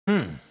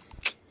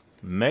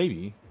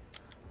maybe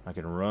I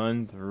can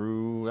run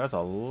through. That's a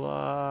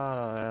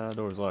lot. That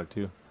door's locked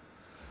too.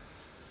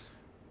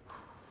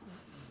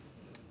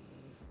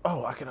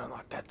 Oh, I can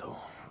unlock that though.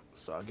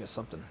 So I guess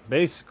something.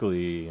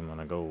 Basically, I'm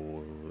gonna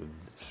go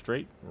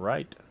straight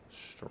right,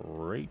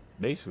 straight.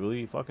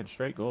 Basically, fucking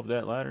straight. Go up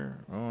that ladder,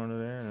 go under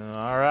there.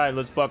 All right,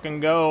 let's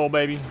fucking go,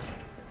 baby.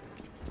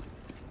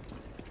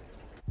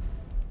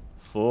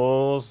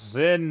 Full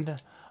send,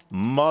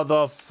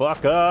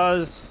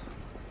 motherfuckers.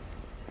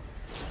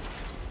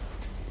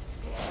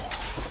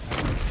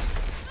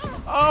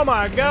 Oh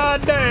my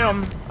god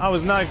damn! I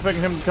was not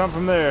expecting him to come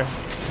from there.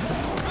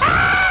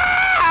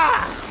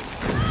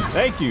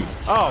 Thank you.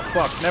 Oh,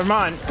 fuck. Never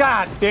mind.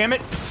 God damn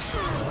it.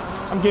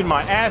 I'm getting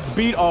my ass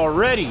beat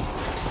already.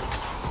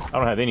 I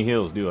don't have any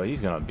heals, do I? He's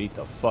gonna beat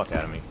the fuck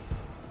out of me.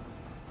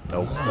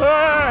 Nope.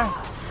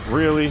 Ah!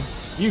 Really?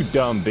 You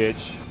dumb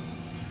bitch.